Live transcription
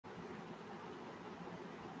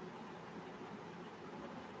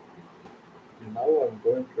Now I'm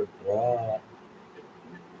going to draw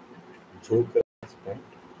Joker husband.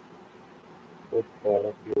 Hope all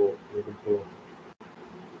of you are able to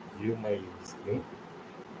view my screen.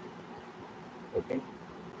 Okay.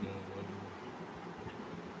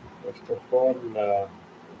 First of all, we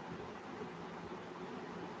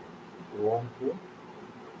want to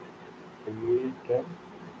create a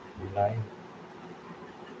line.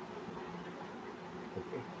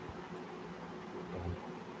 Okay.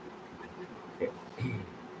 Okay.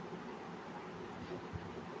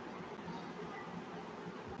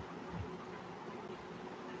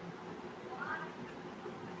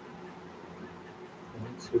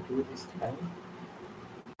 Once you do this line,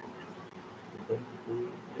 you're going to do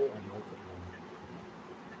another line.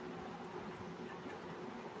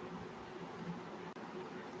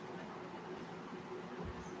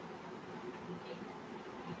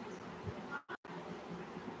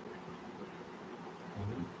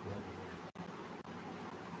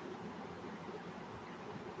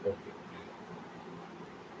 Okay.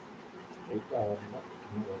 Straight arm,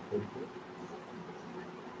 you are going to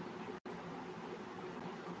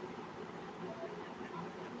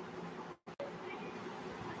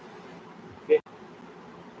okay.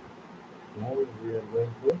 Now we are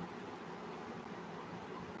going to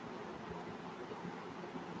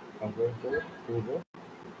I'm going to do the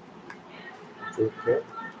Joker.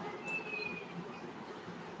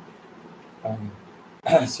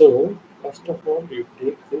 So first of all, you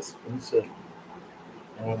take this pencil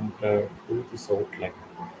and do this outline.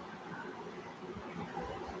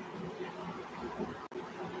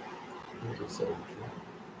 Do this outline.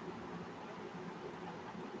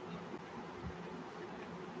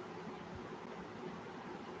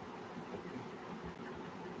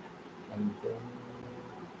 And then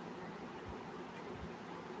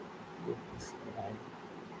do this line.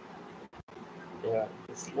 Yeah,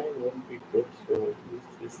 this line won't be good, so use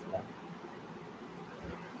this line.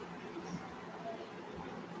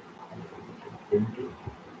 And 20.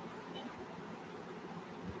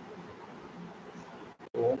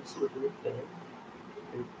 So once you do that,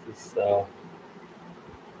 take this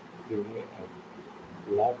give me a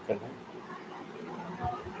black color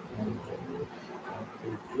and then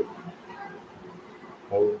complete it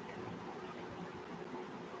out.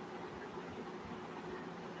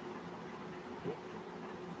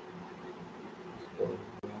 So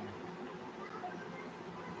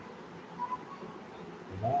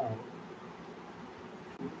now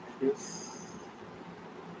this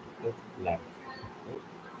with black. Right?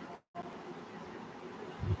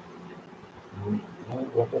 Now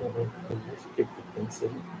what I'm going to do is take the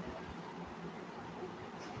pencil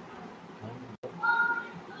and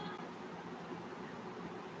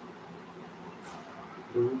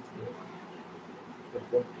do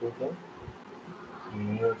the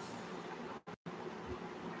nose.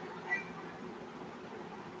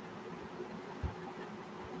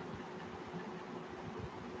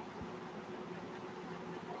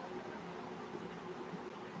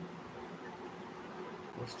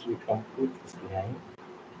 First we complete this line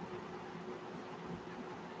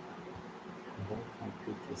and then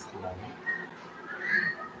complete this line.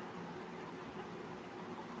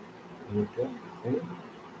 You can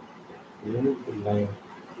remove the line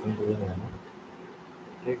into the line.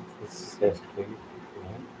 Take this straight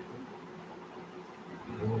line.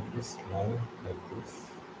 Remove this line like this.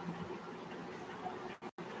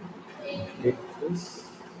 Take this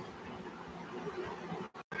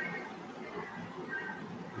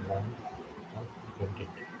line and bend it.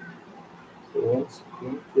 So once you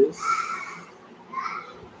do this,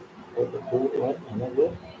 for the whole one, another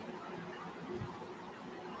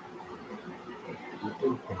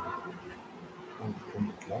little bend and bend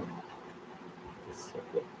it like this.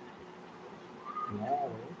 Okay. Now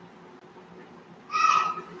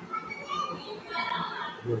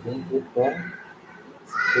we're going to draw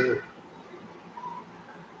scale.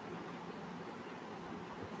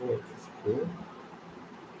 Okay, it's scale.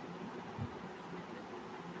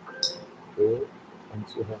 Okay,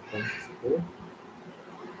 once you have done scale,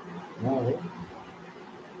 now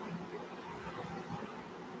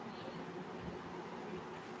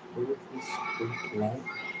do this straight line.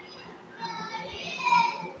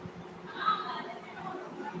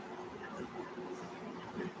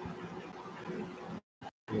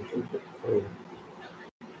 Little bit curve.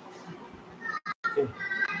 Okay.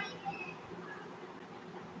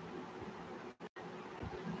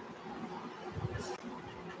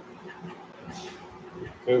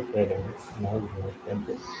 Curve patterns. Now we have done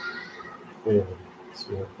this. Curve. So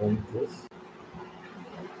we have done this.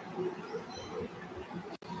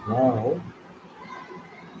 Now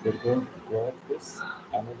we're going to draw this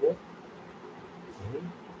another Okay.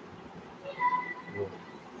 So,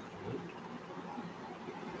 right.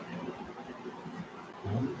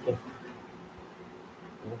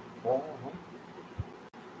 And draw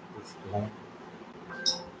this line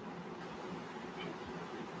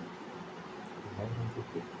of the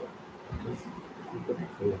picture. This figure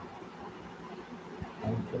here.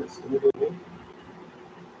 And then similarly,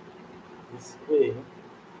 this way,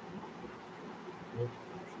 make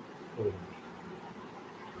it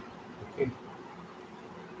okay.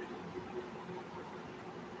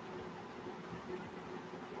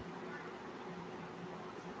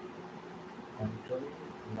 And then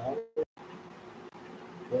now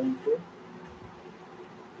going to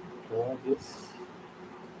draw this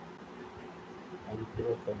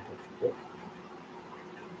algebra kind of stuff.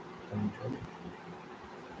 And then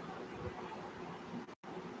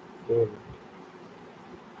curve it.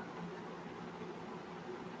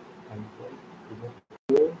 And then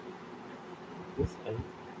curve this and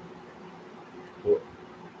so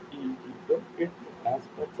you don't get as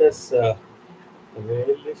much as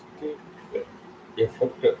realistic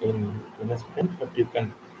effect in investment, but you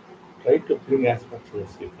can try to bring as much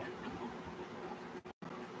as you can.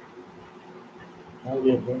 Now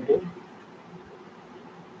we are going to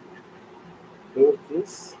do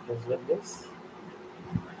this as well as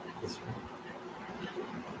this one.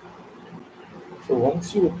 So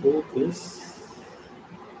once you do this,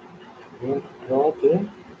 you draw the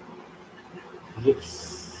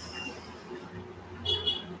lips.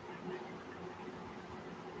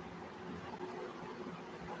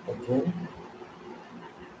 Again,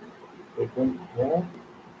 we're going to draw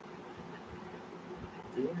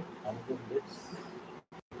the another lips,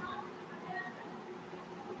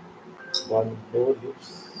 one lower lips,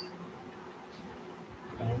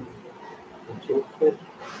 and the Joker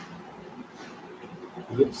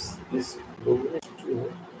lips is close to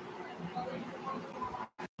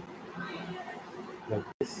like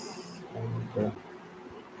this, and drag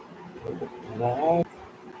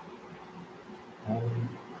and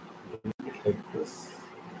make it like this,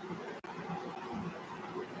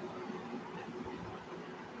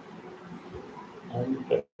 and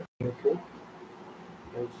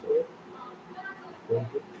also bring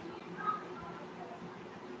it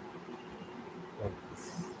like this,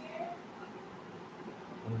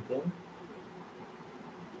 and then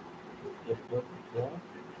you're going to draw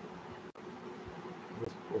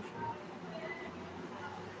this portion,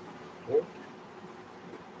 right?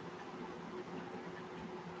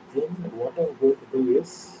 Then what I'm going to do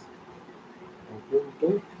is I'm going to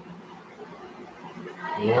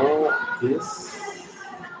draw this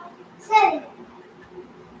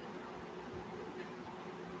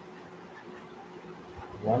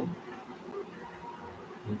one,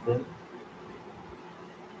 and then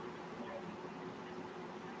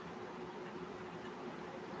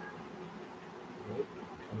right,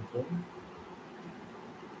 and then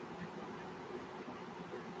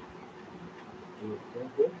you're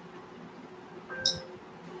going to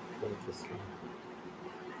do this one.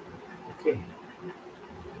 Okay,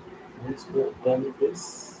 once we have done this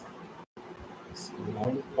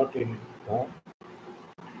line cutting down,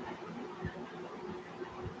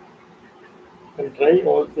 you can try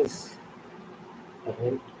all this,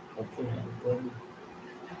 right? Okay, and then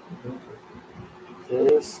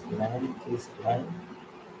this line,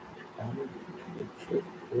 and it should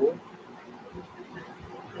go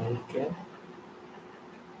like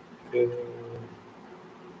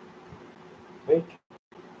right.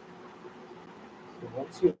 So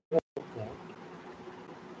once you have that,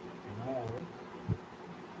 now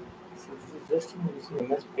so this is just using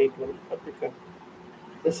MS paper, but you can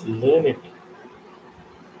just learn it.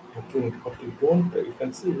 Okay, but you don't. You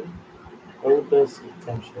can see how does it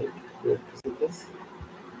comes right. You have to see this.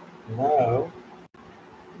 Now,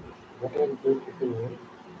 what I'm going to do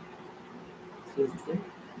is the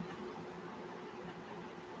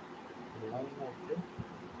line of the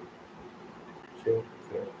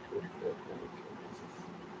Joker. This is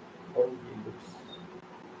how he looks.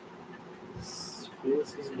 His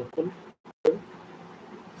face is looking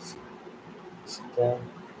stand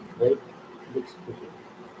right. Looks pretty.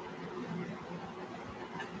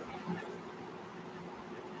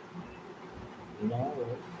 Now,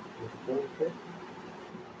 we're going to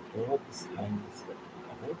draw this line as well.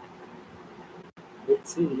 Alright. Let's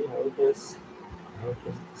see how does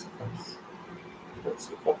this comes. Let's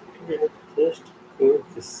look up to it. Just curve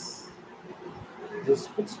this. This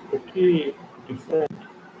looks pretty different,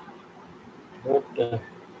 but you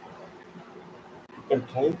can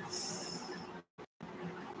try this.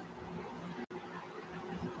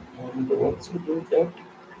 And once you do that,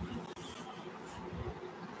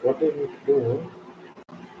 what I need to do?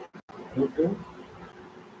 You to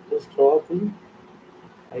just draw the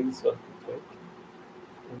eyes of it, right?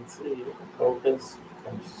 And see how does it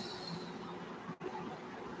comes,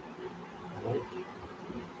 right?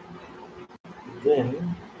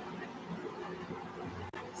 Then,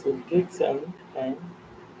 so take some time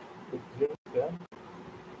to bring the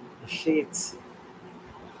shades.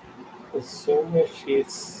 There's so many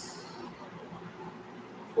shades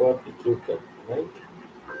for the Joker, right?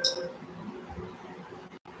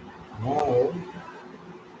 Now,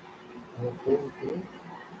 I'm going to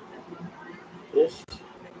just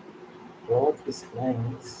draw these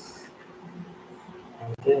lines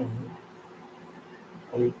and then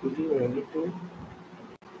I will believe I need to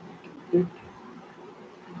keep it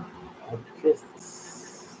adjust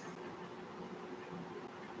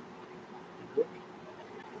it,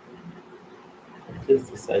 adjust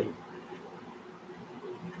the side.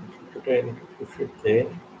 But I need to push it there.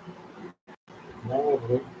 Now I'm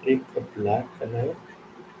going to take the black color.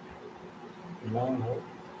 Now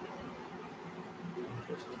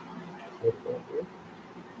just work on it.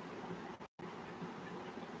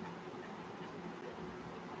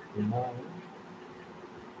 Now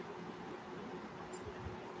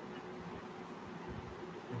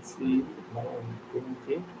let's see. Now I'm going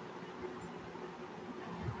to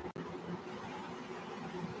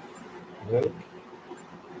right.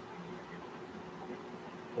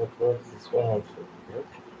 That was this one also.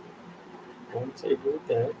 Right. Once I do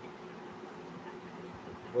that,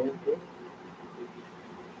 I'm going to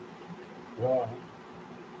draw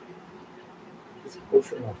this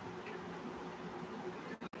portion of it.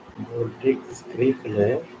 I will take this gray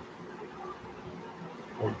color.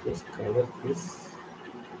 I'll just cover this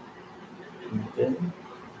and then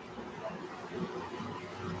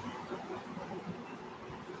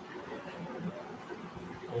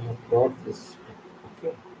I have brought this.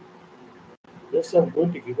 Okay. Just I'm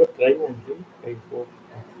going to give a try only. I hope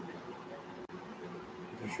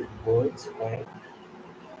it should work fine.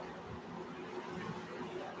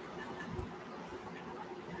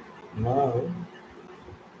 Now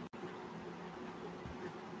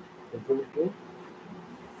I'm going to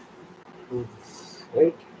do this.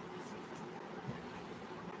 Right.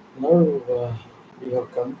 Now we have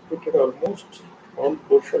completed almost all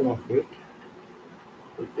portion of it.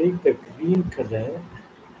 We take the green color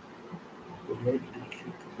to make it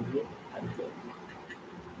green and then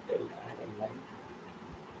I'll add a line.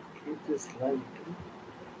 Keep this line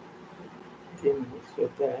thin so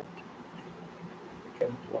that we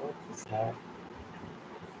can draw this hair.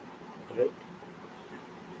 Right?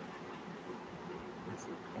 This is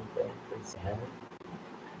draw this hair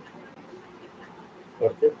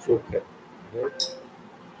for the Joker. Right?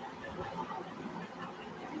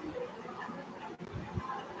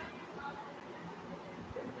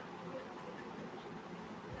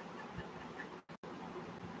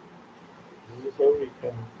 This is how we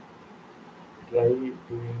can try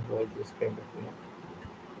doing all this kind of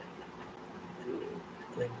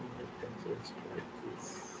then we can just like this.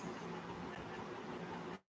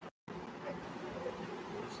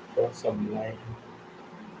 Just draw some line.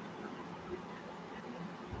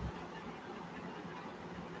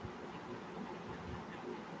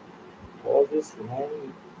 All this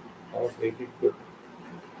line are very good.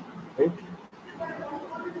 Right?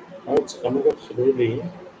 Now it's coming up slowly.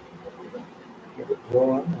 You could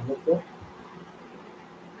draw on another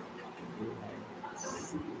lines.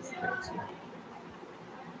 These lines here.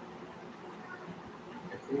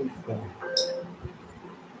 I think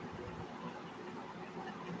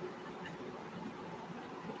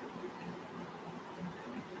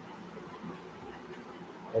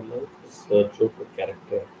I love this Joker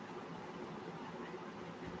character.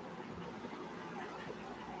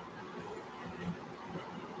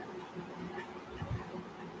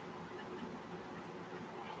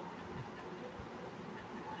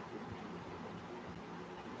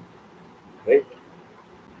 Right?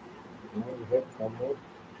 Now we have come out.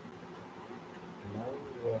 Now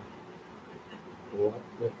what we are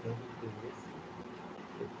going to do is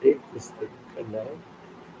to take this red color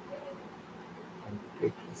and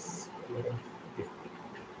take this color and take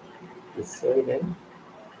this side and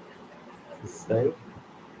this side.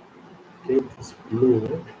 Take this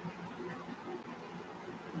blue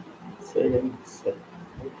side and this side.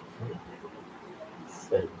 Right? And this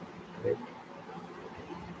side. Right?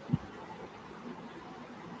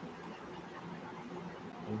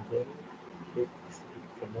 And then take this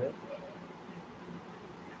red color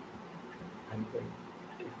and then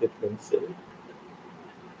take the pencil.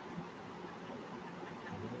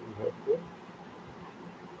 And then we have to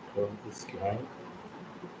draw this line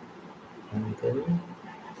and then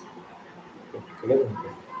put color on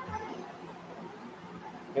it.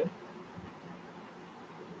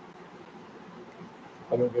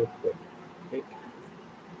 coming out well. Right?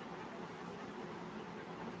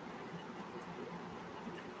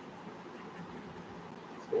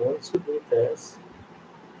 So once you do this,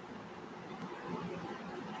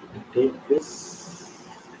 you take this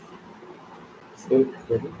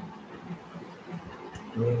circle,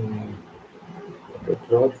 mean, to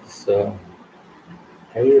draw this eye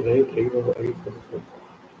over eye for the circle.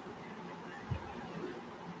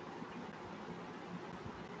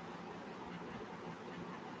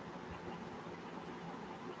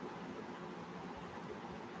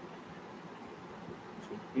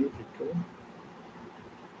 Should be written.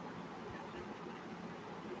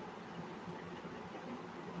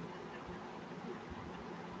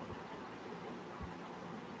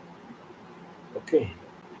 Okay,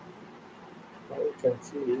 now you can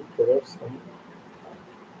see there are some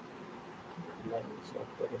lines of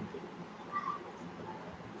the input.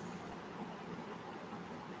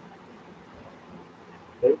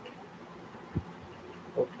 Right?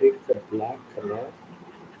 Now take the black color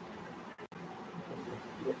and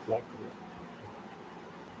the black color.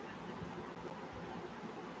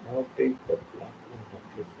 Now take the black and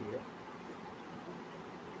apply here.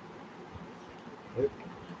 Right?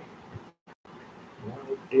 Now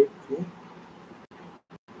take the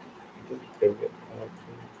gray, I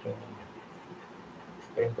think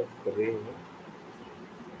kind of gray.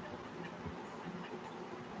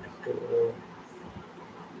 So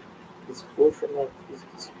this portion of this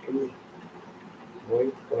is too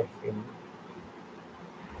white for him,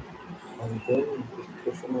 and then this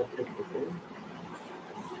portion of it is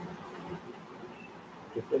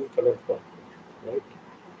different color for him, right?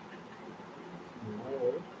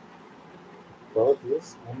 Now draw this,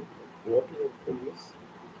 and what you do is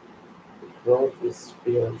draw this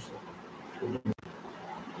here also.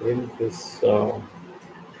 Bring this okay.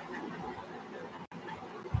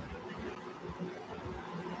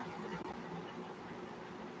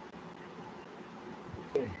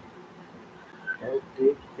 Now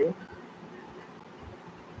take the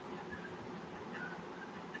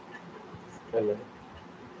color,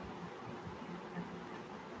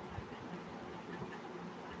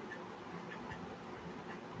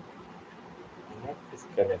 not this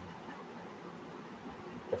color,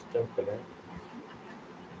 custom color,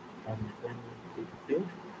 and then take the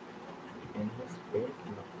canvas paint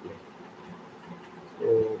and apply. So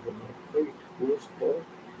when I apply, it goes for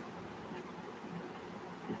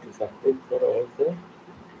it is applied for all the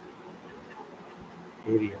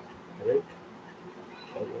area, right?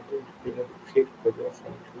 I want to check whether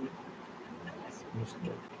something is missed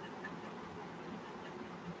out.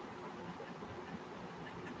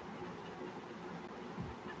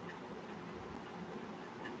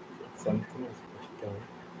 Something is missed out.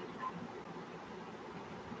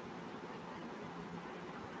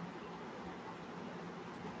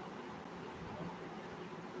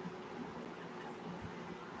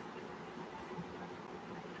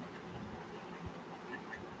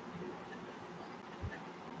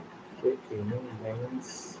 Take any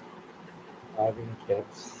lines having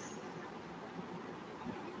caps.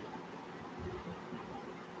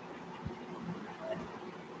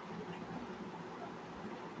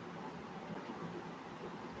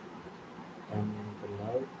 And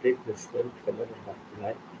now take the cell color and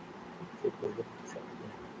apply. Take a look at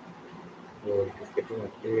something. So it is getting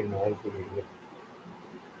applied in all the area.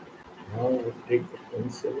 Now we take the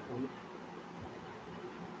pencil and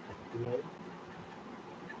apply.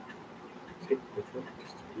 Check whether it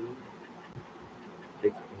is blue.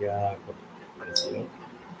 Take yeah, got it. Pencil.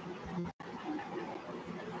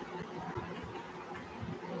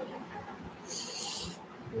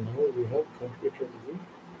 Now we have completed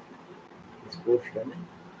this portion.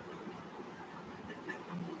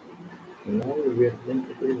 Now we are going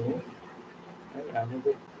to do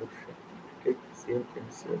another portion. Take the same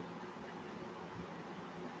pencil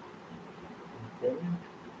and then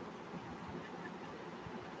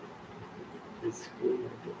this will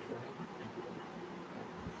different.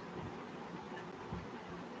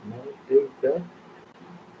 Now take the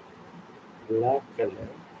black color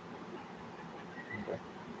and the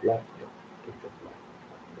black color. Take the black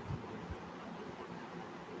color.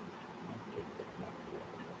 And take the black color.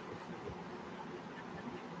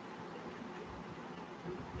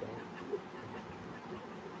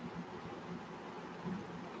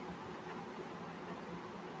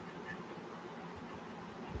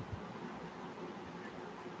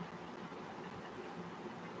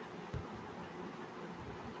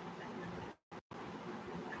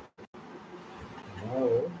 Now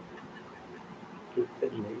take the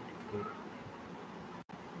light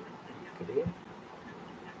gray.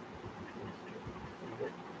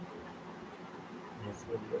 Yes,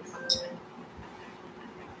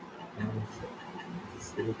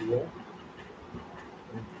 this area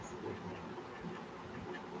and this area.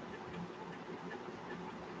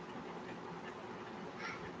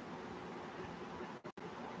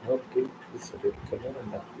 Now take this red color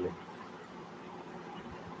and apply.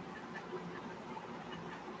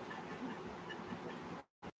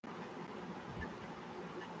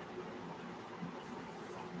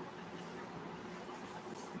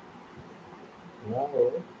 Now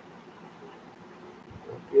what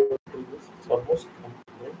we have to do is it's almost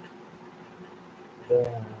complete. The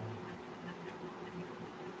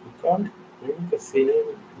you can't bring the same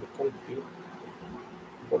look and feel,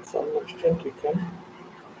 but some extent you can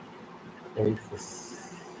like this.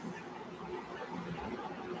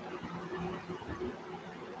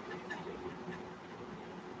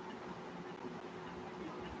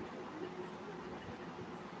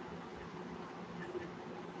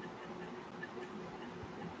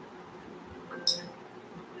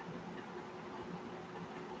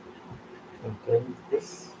 And then this.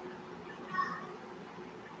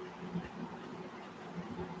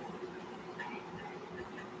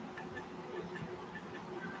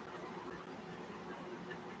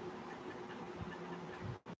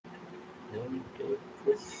 Then take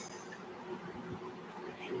this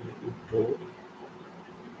shady blue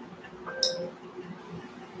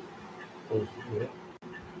over here.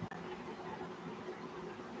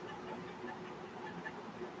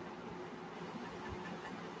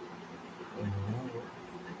 And now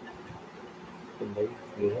the light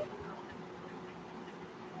here.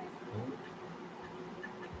 And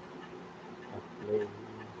apply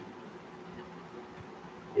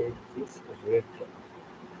take this red.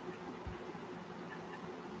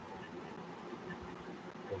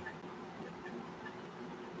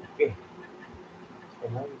 Okay. So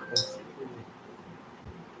now you can see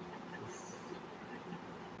this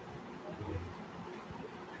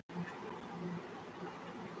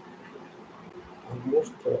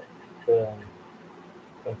almost the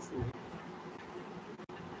can see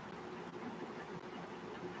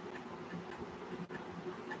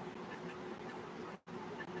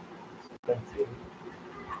can see it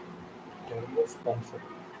almost comes up,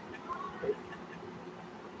 right?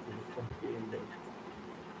 So you can feel like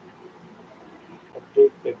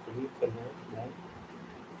update the green color now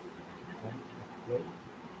and apply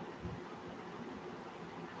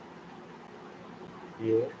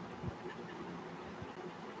here.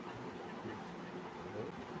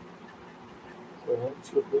 Right? So once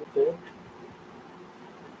you do that,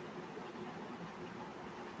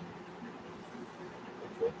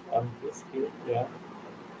 okay, on this scale, yeah,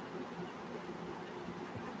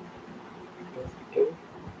 just take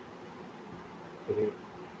great.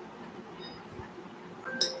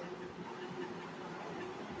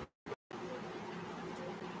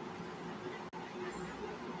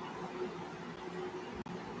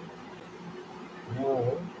 Now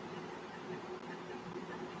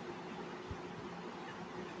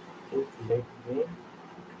take light green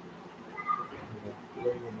and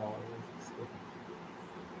apply in all this scale.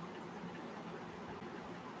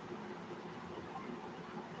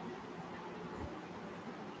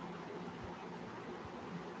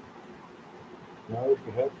 Now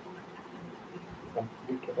you have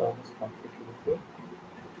completed almost completed the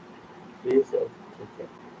base of Joker.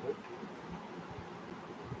 Right?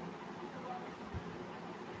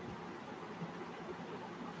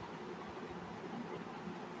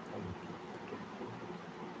 And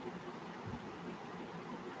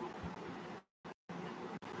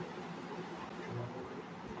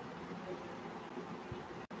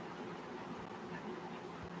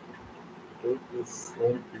take this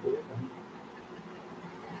same blue and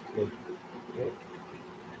make it.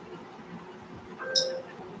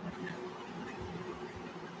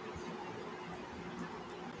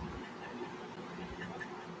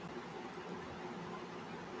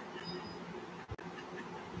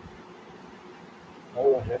 Now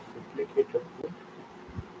I have duplicated the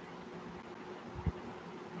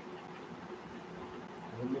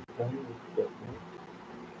I'm done with the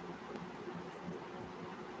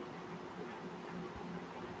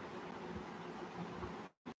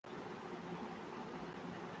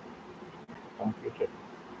completed.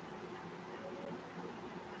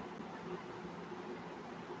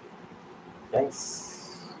 Thanks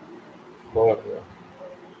for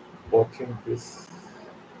watching this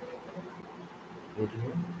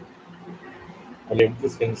video. I'll end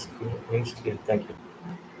this in screen. Thank you.